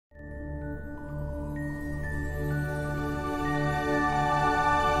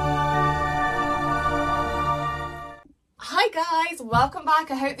Hi guys, welcome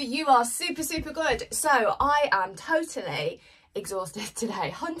back. I hope that you are super good. So I am totally exhausted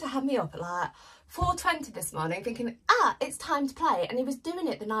today. Hunter had me up at like 4:20 this morning thinking, it's time to play, and he was doing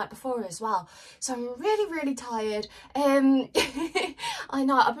it the night before as well. So I'm really tired. I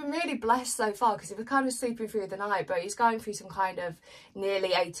know, I've been really blessed so far because he was kind of sleeping through the night, but he's going through some kind of nearly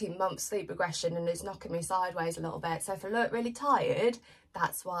 18-month sleep regression and is knocking me sideways a little bit. So if I look really tired,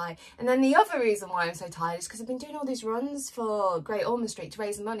 that's why. And then the other reason why I'm so tired is because I've been doing all these runs for Great Ormond Street to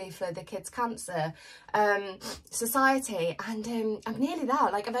raise money for the Kids Cancer Society, and I'm nearly there.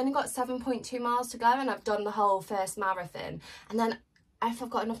 Like, I've only got 7.2 miles to go and I've done the whole first marathon, and then if I've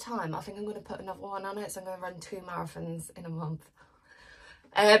got enough time I think I'm going to put another one on it, so I'm going to run 2 marathons in a month.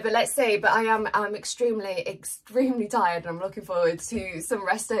 But let's see. But I'm extremely tired, and I'm looking forward to some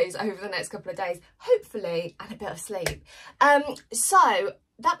rest days over the next couple of days, hopefully, and a bit of sleep. So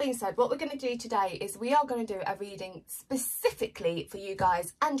that being said, what we're going to do today is we are going to do a reading specifically for you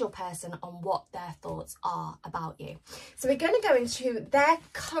guys and your person on what their thoughts are about you. So we're going to go into their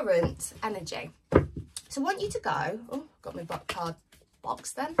current energy. So I want you to go, oh, got my card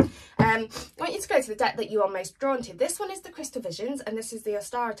box then. I want you to go to the deck that you are most drawn to. This one is the Crystal Visions, and this is the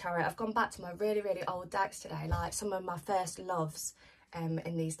Ostara Tarot. I've gone back to my really old decks today, like some of my first loves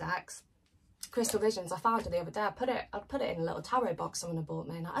in these decks. Crystal Visions, I found it the other day. I put it in a little tarot box someone bought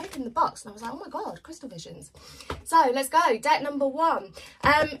me, and I opened the box and I was like, oh my god, Crystal Visions. So let's go. Deck number 1.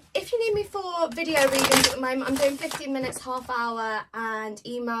 If you need me for video readings at the moment, I'm doing 15 minutes, half hour, and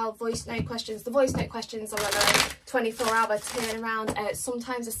email voice note questions. The voice note questions are on a 24-hour turnaround,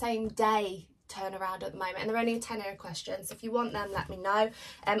 sometimes the same day turnaround at the moment, and they're only a 10-hour questions. So if you want them, let me know.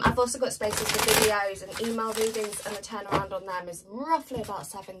 I've also got spaces for videos and email readings, and the turnaround on them is roughly about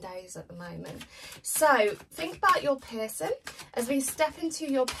 7 days at the moment. So think about your person as we step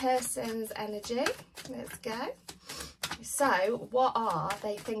into your person's energy. Let's go. So what are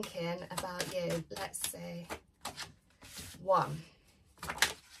they thinking about you? Let's see. 1,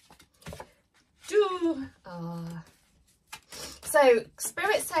 2, So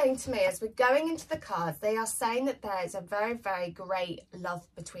Spirit's saying to me, as we're going into the cards, they are saying that there is a very great love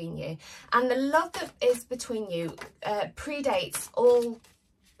between you. And the love that is between you predates all,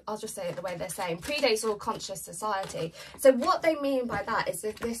 I'll just say it the way they're saying, predates all conscious society. So what they mean by that is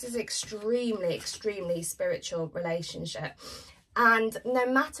that this is extremely spiritual relationship. And no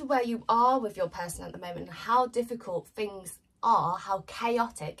matter where you are with your person at the moment and how difficult things are, how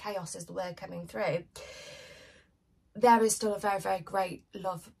chaotic, chaos is the word coming through, there is still a very great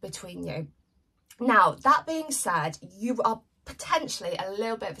love between you. Now, that being said, you are potentially a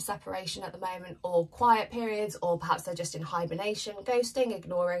little bit of a separation at the moment, or quiet periods, or perhaps they're just in hibernation, ghosting,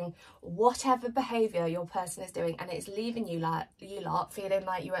 ignoring, whatever behaviour your person is doing, and it's leaving you lot feeling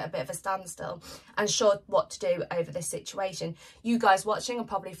like you're at a bit of a standstill, unsure what to do over this situation. You guys watching are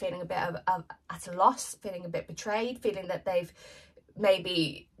probably feeling a bit at a loss, feeling a bit betrayed, feeling that they've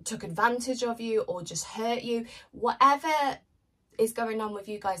maybe took advantage of you or just hurt you. Whatever is going on with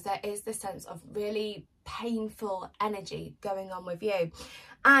you guys, there is this sense of really painful energy going on with you,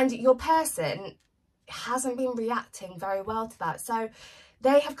 and your person hasn't been reacting very well to that. So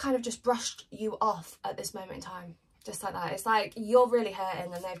they have kind of just brushed you off at this moment in time, just like that. It's like you're really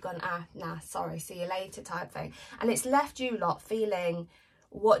hurting and they've gone, nah, sorry, see you later type thing, and it's left you lot feeling,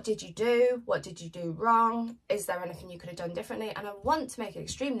 what did you do? What did you do wrong? Is there anything you could have done differently? And I want to make it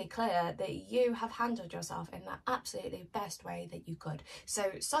extremely clear that you have handled yourself in the absolutely best way that you could.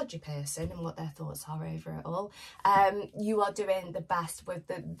 So sod your person and what their thoughts are over it all. You are doing the best with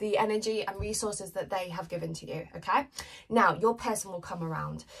the energy and resources that they have given to you, okay? Now, your person will come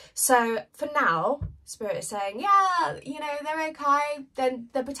around. So for now, Spirit is saying, yeah, you know, they're okay. Then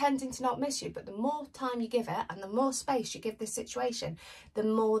they're pretending to not miss you. But the more time you give it and the more space you give this situation, the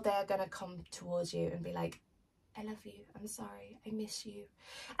more they're going to come towards you and be like, I love you, I'm sorry, I miss you.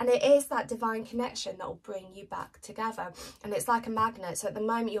 And it is that divine connection that will bring you back together. And it's like a magnet. So at the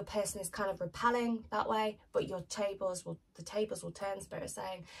moment your person is kind of repelling that way, but the tables will turn, Spirit is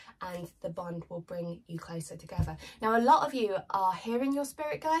saying, and the bond will bring you closer together. Now, a lot of you are hearing your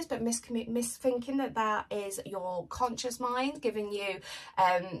spirit guides, but misthinking that is your conscious mind giving you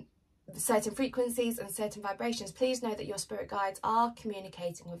certain frequencies and certain vibrations. Please know that your spirit guides are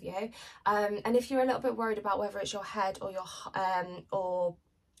communicating with you, and if you're a little bit worried about whether it's your head or your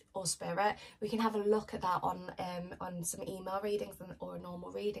or spirit, we can have a look at that on some email readings or a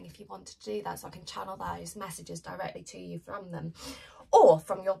normal reading if you want to do that, so I can channel those messages directly to you from them or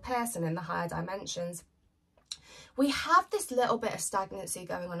from your person in the higher dimensions. We have this little bit of stagnancy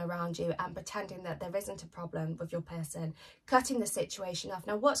going on around you and pretending that there isn't a problem with your person, cutting the situation off.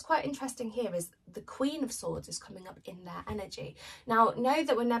 Now, what's quite interesting here is the Queen of Swords is coming up in their energy. Now, know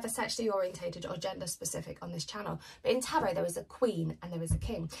that we're never sexually orientated or gender specific on this channel, but in tarot, there is a queen and there is a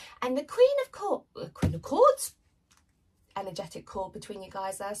king. And the Queen of Cords, energetic cord between you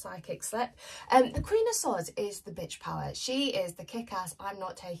guys there, psychic slip. The Queen of Swords is the bitch power. She is the kick-ass, I'm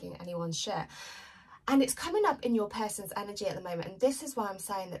not taking anyone's shit. And it's coming up in your person's energy at the moment. And this is why I'm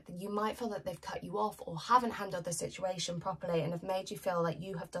saying that you might feel that they've cut you off or haven't handled the situation properly and have made you feel like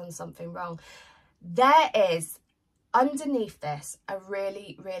you have done something wrong. There is, underneath this, a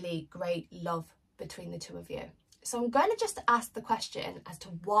really, really great love between the two of you. So I'm going to just ask the question as to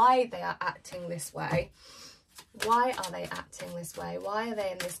why they are acting this way. Why are they acting this way? Why are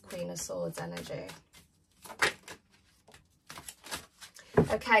they in this Queen of Swords energy?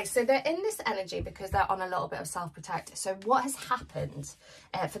 Okay, so they're in this energy because they're on a little bit of self-protect. So what has happened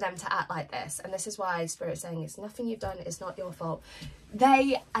for them to act like this? And this is why Spirit's saying it's nothing you've done, it's not your fault.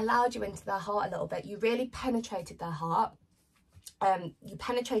 They allowed you into their heart a little bit. You really penetrated their heart. You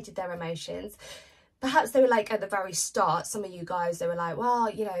penetrated their emotions. Perhaps they were like at the very start, some of you guys, they were like, well,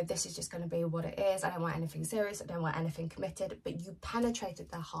 you know, this is just going to be what it is. I don't want anything serious. I don't want anything committed. But you penetrated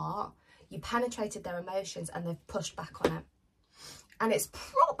their heart. You penetrated their emotions and they've pushed back on it. And it's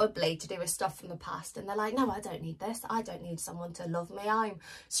probably to do with stuff from the past. And they're like, no, I don't need this. I don't need someone to love me. I'm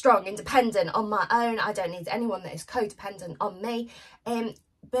strong, independent on my own. I don't need anyone that is codependent on me.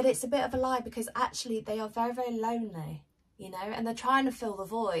 But it's a bit of a lie because actually they are very, very lonely, you know, and they're trying to fill the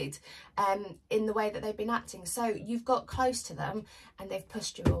void in the way that they've been acting. So you've got close to them and they've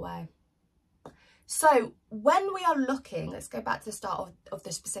pushed you away. So when we are looking, let's go back to the start of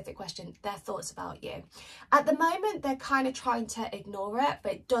the specific question, their thoughts about you. At the moment, they're kind of trying to ignore it,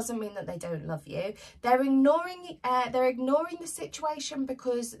 but it doesn't mean that they don't love you. They're ignoring the situation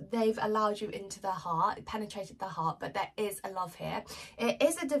because they've allowed you into their heart, penetrated their heart, but there is a love here. It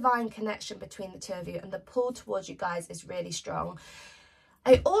is a divine connection between the two of you and the pull towards you guys is really strong.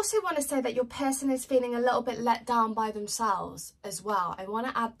 I also want to say that your person is feeling a little bit let down by themselves as well. I want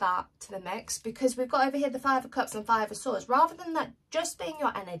to add that to the mix because we've got over here the Five of Cups and Five of Swords. Rather than that just being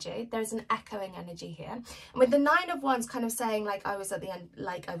your energy, there's an echoing energy here. And with the Nine of Wands kind of saying like I was at the end,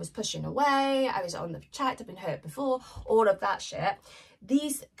 like I was pushing away, I was on the protect, I've been hurt before, all of that shit.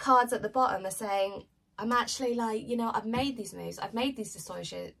 These cards at the bottom are saying, I'm actually like, you know, I've made these moves. I've made these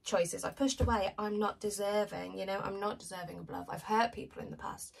choices. I've pushed away. I'm not deserving, you know, I'm not deserving of love. I've hurt people in the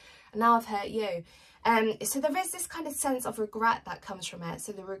past and now I've hurt you. So there is this kind of sense of regret that comes from it.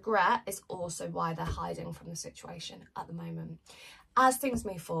 So the regret is also why they're hiding from the situation at the moment. As things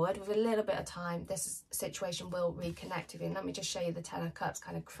move forward, with a little bit of time, this situation will reconnect with you. And let me just show you the Ten of Cups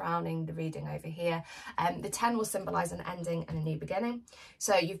kind of crowning the reading over here. The 10 will symbolise an ending and a new beginning.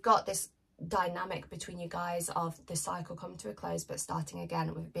 So you've got this dynamic between you guys of the cycle coming to a close but starting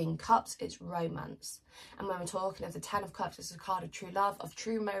again. With being cups, it's romance, and when we're talking of the 10 of Cups, it's a card of true love, of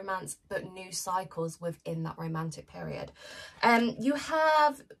true romance, but new cycles within that romantic period. You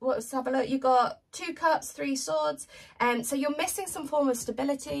have, let's have a look, you got 2 cups, 3 swords, and so you're missing some form of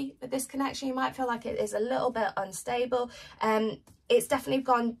stability with this connection. You might feel like it is a little bit unstable. It's definitely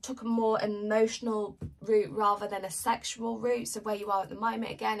took a more emotional route rather than a sexual route. So where you are at the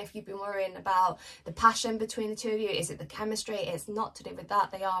moment, again, if you've been worrying about the passion between the two of you, is it the chemistry? It's not to do with that.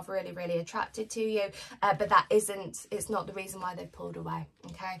 They are really, really attracted to you, but that isn't, it's not the reason why they've pulled away,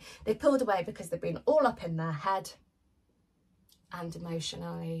 okay? They pulled away because they've been all up in their head and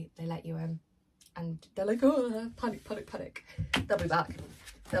emotionally they let you in. And they're like, oh, panic, panic, panic. They'll be back.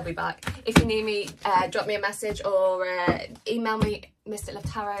 They'll be back. If you need me, drop me a message or email me,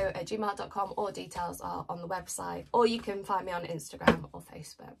 mysticlovetarot@gmail.com, or details are on the website. Or you can find me on Instagram or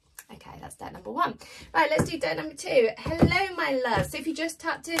Facebook. Okay, that's deck number 1. Right, let's do deck number 2. Hello, my love. So if you just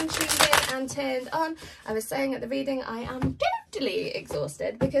tapped in, tuned in and turned on, I was saying at the reading, I am totally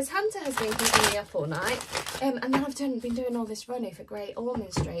exhausted because Hunter has been keeping me up all night. And then I've been doing all this running for Great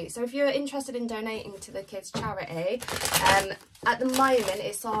Ormond Street. So if you're interested in donating to the kids' charity, at the moment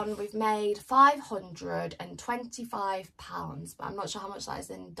it's on, we've made £525, but I'm not sure how much that is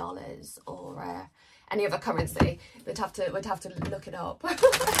in dollars or any other currency. We'd have to look it up.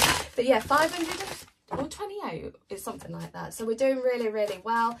 But yeah, 528 is something like that. So we're doing really, really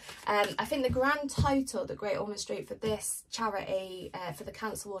well. I think the grand total that Great Ormond Street for this charity, for the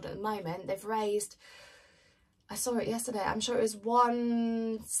cancer ward at the moment, they've raised, I saw it yesterday, I'm sure it was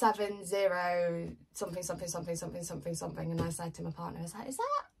 170 something, and I said to my partner, I was like, is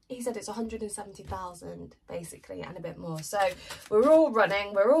that, he said it's 170,000 basically, and a bit more. So we're all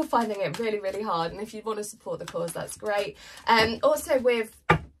running, we're all finding it really, really hard. And if you want to support the cause, that's great. Also with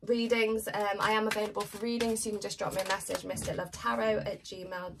readings, I am available for readings, so you can just drop me a message,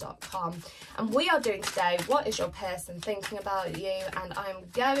 mysticlovetarot@gmail.com. and we are doing today, what is your person thinking about you? And I'm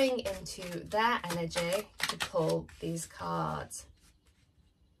going into their energy to pull these cards.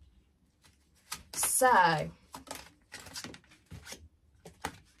 So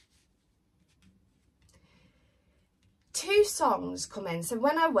two songs come in. So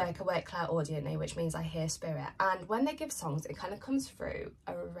when I work clairaudiently, which means I hear spirit, and when they give songs, it kind of comes through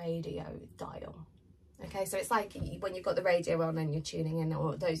a radio dial. Okay, so it's like when you've got the radio on and you're tuning in,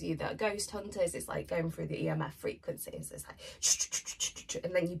 or those of you that are ghost hunters, it's like going through the EMF frequencies. It's like,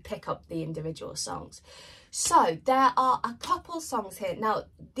 and then you pick up the individual songs. So there are a couple songs here. Now,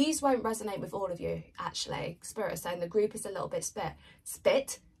 these won't resonate with all of you, actually. Spirit is saying the group is a little bit split.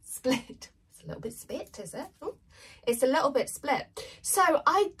 It's a little bit split, is it? Ooh. It's a little bit split. So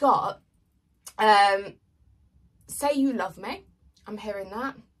I got Say You Love Me. I'm hearing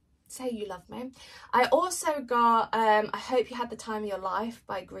that. Say You Love Me. I also got I Hope You Had the Time of Your Life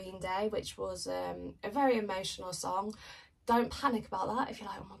by Green Day, which was a very emotional song. Don't panic about that. If you're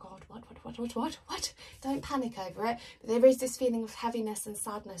like, oh my God, what? Don't panic over it. But there is this feeling of heaviness and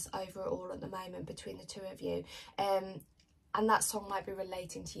sadness over it all at the moment between the two of you. And that song might be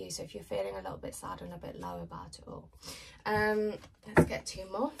relating to you. So if you're feeling a little bit sad and a bit low about it all. Let's get two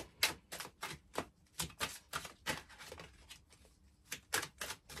more.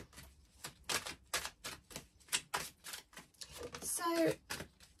 So,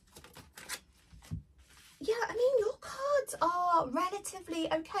 yeah, I mean, your cards are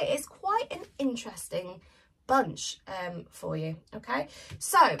relatively okay. It's quite an interesting bunch for you, okay?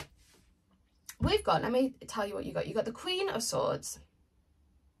 So, we've got, let me tell you what you got. You got the Queen of Swords.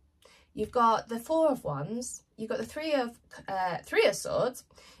 You've got the Four of Wands. You've got the Three of Swords.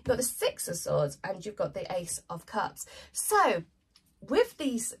 You've got the Six of Swords, and you've got the Ace of Cups. So with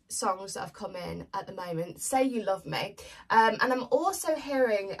these songs that have come in at the moment, Say You Love Me, and I'm also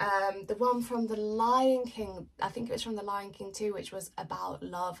hearing the one from The Lion King. I think it was from The Lion King 2, which was about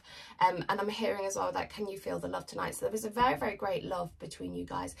love, and I'm hearing as well that Can You Feel the Love Tonight? So there was a very, very great love between you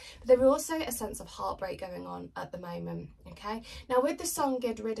guys, but there was also a sense of heartbreak going on at the moment. Okay, now with the song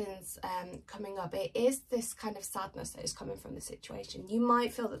Good Riddance coming up, it is this kind of sadness that is coming from the situation. You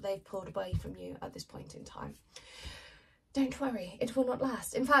might feel that they've pulled away from you at this point in time. Don't worry, it will not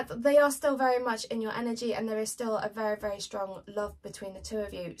last. In fact, they are still very much in your energy, and there is still a very, very strong love between the two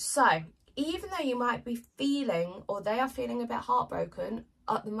of you. So even though you might be feeling, or they are feeling, a bit heartbroken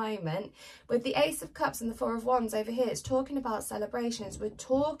at the moment, with the Ace of Cups and the Four of Wands over here, it's talking about celebrations. We're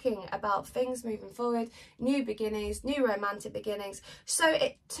talking about things moving forward, new beginnings, new romantic beginnings. So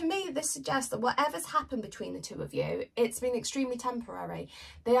to me, this suggests that whatever's happened between the two of you, it's been extremely temporary.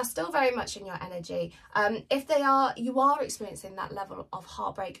 They are still very much in your energy. If you are experiencing that level of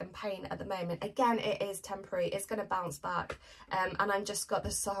heartbreak and pain at the moment, again, it is temporary. It's going to bounce back. And I've just got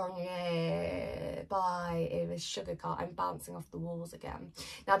the song by Sugar Car. I'm bouncing off the walls again.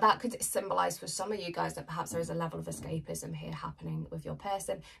 Now that could symbolise for some of you guys that perhaps there is a level of escapism here happening with your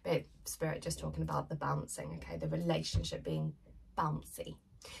person, but Spirit just talking about the bouncing, okay, the relationship being bouncy.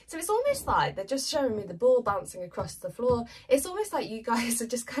 So it's almost like they're just showing me the ball bouncing across the floor. It's almost like you guys are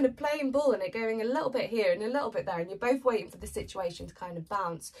just kind of playing ball and it going a little bit here and a little bit there, and you're both waiting for the situation to kind of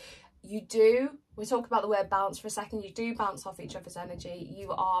bounce. We'll talk about the word bounce for a second. You do bounce off each other's energy.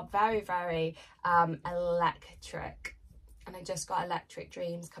 You are very, very electric. And I just got electric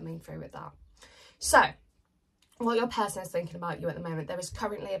dreams coming through with that. So what your person is thinking about you at the moment, there is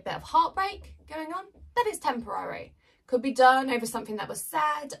currently a bit of heartbreak going on. That is temporary. Could be done over something that was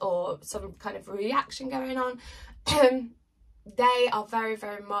said or some kind of reaction going on. They are very,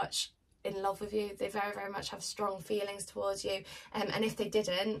 very much in love with you. They very, very much have strong feelings towards you. And if they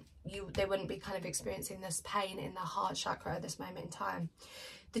didn't, they wouldn't be kind of experiencing this pain in their heart chakra at this moment in time.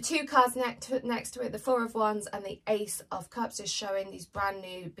 The two cards next to it, the Four of Wands and the Ace of Cups, is showing these brand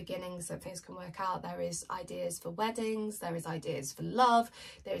new beginnings that things can work out. There is ideas for weddings, there is ideas for love,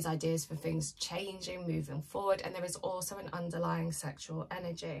 there is ideas for things changing, moving forward, and there is also an underlying sexual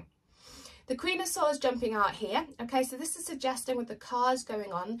energy. The Queen of Swords jumping out here. Okay, so this is suggesting with the cards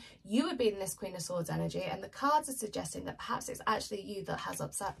going on, you would be in this Queen of Swords energy, and the cards are suggesting that perhaps it's actually you that has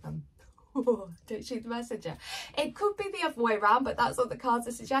upset them. Don't shoot the messenger. It could be the other way around, but that's what the cards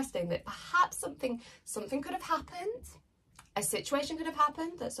are suggesting, that perhaps something could have happened, a situation could have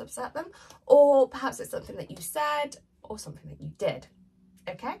happened that's upset them, or perhaps it's something that you said or something that you did.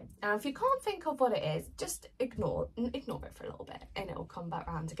 Okay, and if you can't think of what it is, just ignore it for a little bit and it will come back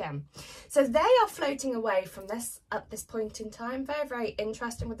round again. So they are floating away from this at this point in time. Very, very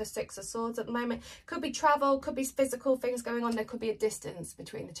interesting with the Six of Swords at the moment. Could be travel, could be physical things going on. There could be a distance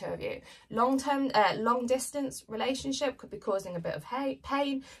between the two of you. Long distance relationship could be causing a bit of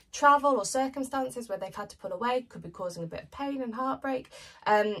pain. Travel or circumstances where they've had to pull away could be causing a bit of pain and heartbreak.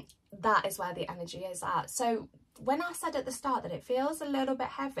 That is where the energy is at. So when I said at the start that it feels a little bit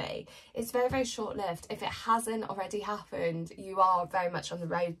heavy, it's very, very short-lived. If it hasn't already happened, you are very much on the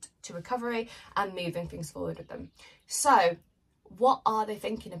road to recovery and moving things forward with them. So what are they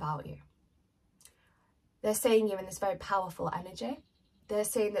thinking about you? They're seeing you in this very powerful energy. They're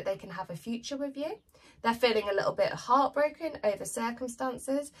seeing that they can have a future with you. They're feeling a little bit heartbroken over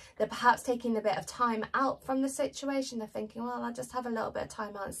circumstances. They're perhaps taking a bit of time out from the situation. They're thinking, well, I'll just have a little bit of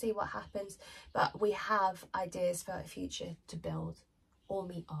time out and see what happens. But we have ideas for a future to build or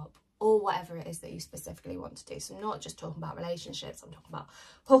meet up or whatever it is that you specifically want to do. So I'm not just talking about relationships. I'm talking about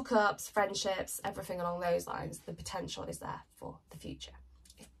hookups, friendships, everything along those lines. The potential is there for the future.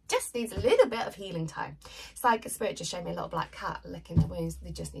 Just needs a little bit of healing time. It's like a spirit just showed me a little black cat licking their wounds.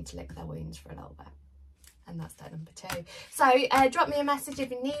 They just need to lick their wounds for a little bit. And that's that number 2. So drop me a message if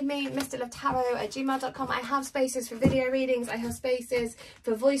you need me, mrlovetarot@gmail.com. I have spaces for video readings. I have spaces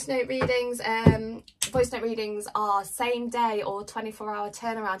for voice note readings. Voice note readings are same day or 24-hour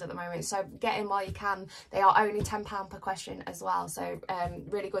turnaround at the moment. So get in while you can. They are only £10 per question as well. So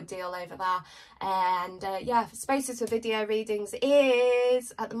really good deal over there. And yeah, spaces for video readings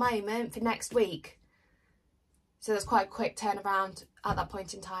is at the moment for next week. So there's quite a quick turnaround at that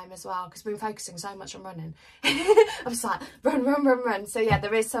point in time as well, because we've been focusing so much on running. I was like, run. So yeah,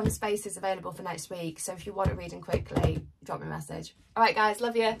 there is some spaces available for next week. So if you want a reading quickly, drop me a message. All right, guys,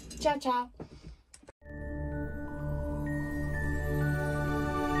 love you. Ciao, ciao.